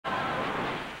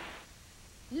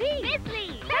Miss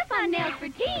Lee, press-on nails for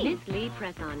teens. Miss Lee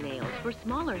press-on nails for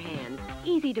smaller hands.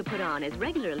 Easy to put on as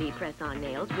regular Lee press-on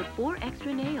nails with 4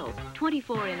 extra nails.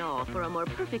 24 in all for a more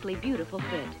perfectly beautiful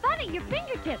fit. Fun at your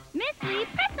fingertips. Miss Lee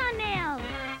press-on nails.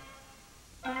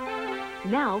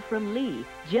 Now from Lee,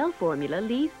 Gel Formula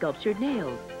Lee Sculptured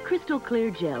Nails. Crystal clear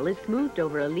gel is smoothed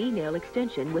over a Lee nail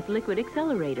extension with liquid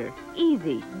accelerator.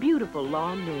 Easy, beautiful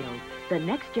long nails. The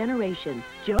next generation,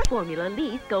 Gel Formula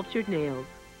Lee Sculptured Nails.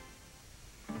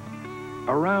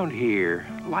 Around here,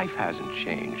 life hasn't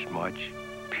changed much.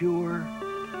 Pure,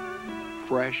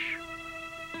 fresh,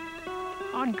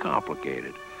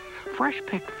 uncomplicated.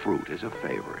 Fresh-picked fruit is a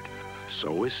favorite.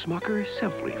 So is Smucker's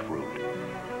Simply Fruit.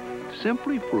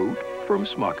 Simply Fruit from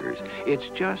Smucker's. It's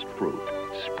just fruit,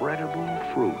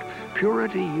 spreadable fruit.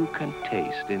 Purity you can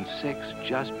taste in 6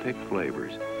 just-picked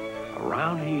flavors.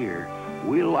 Around here,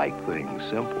 we like things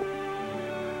simple.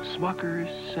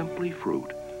 Smucker's Simply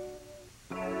Fruit.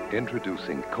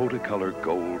 Introducing Kodacolor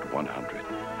Gold 100.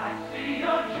 I see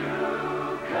your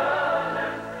true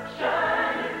colors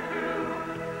shining through.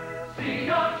 See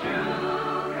your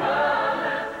true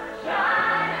colors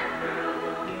shining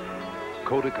through.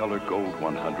 Kodacolor Gold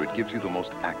 100 gives you the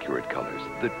most accurate colors,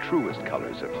 the truest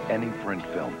colors of any print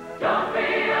film. Don't be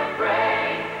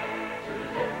afraid to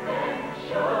let them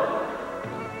show.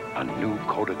 A new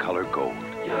Kodacolor Gold.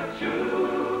 Your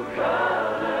true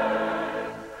colors.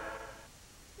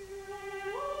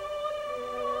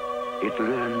 It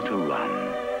learned to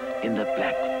run in the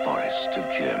Black Forest of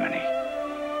Germany.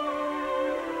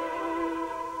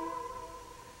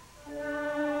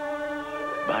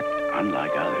 But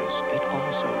unlike others, it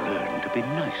also learned to be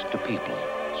nice to people.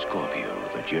 Scorpio,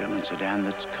 the German sedan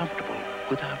that's comfortable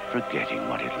without forgetting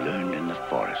what it learned in the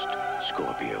forest.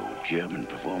 Scorpio, German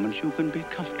performance you can be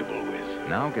comfortable with.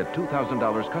 Now get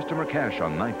 $2,000 customer cash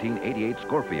on 1988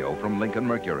 Scorpio from Lincoln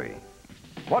Mercury.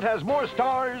 What has more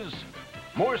stars?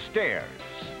 More stairs,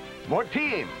 more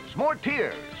teams, more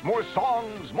tears, more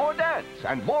songs, more dance,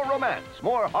 and more romance,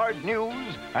 more hard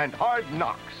news and hard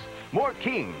knocks, more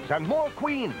kings and more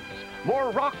queens,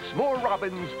 more rocks, more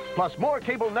robins, plus more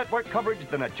cable network coverage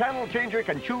than a channel changer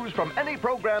can choose from any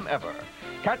program ever.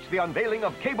 Catch the unveiling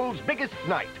of cable's biggest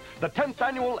night, the 10th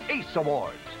annual ACE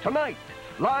Awards, tonight,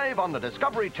 live on the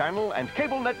Discovery Channel and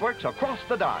cable networks across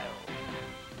the dial.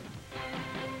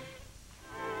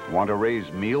 Want to raise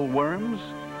mealworms?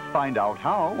 Find out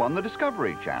how on the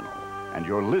Discovery Channel, and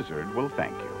your lizard will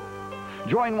thank you.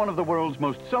 Join one of the world's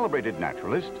most celebrated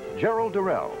naturalists, Gerald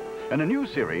Durrell, in a new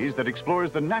series that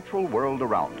explores the natural world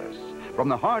around us, from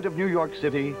the heart of New York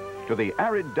City to the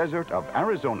arid desert of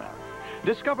Arizona.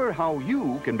 Discover how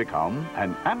you can become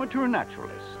an amateur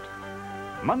naturalist.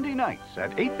 Monday nights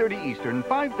at 8:30 Eastern,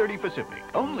 5:30 Pacific,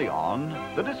 only on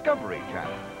the Discovery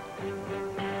Channel.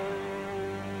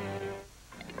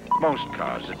 Most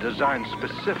cars are designed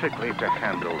specifically to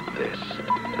handle this,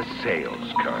 the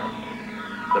sales curve.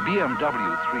 The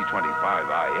BMW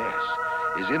 325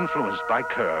 IS is influenced by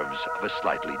curves of a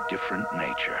slightly different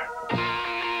nature.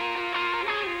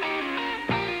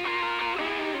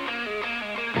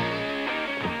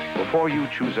 Before you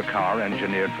choose a car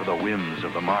engineered for the whims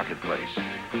of the marketplace,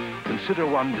 consider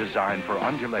one designed for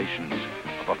undulations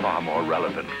of a far more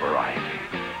relevant variety.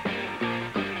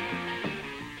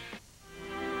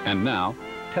 And now,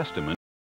 Testament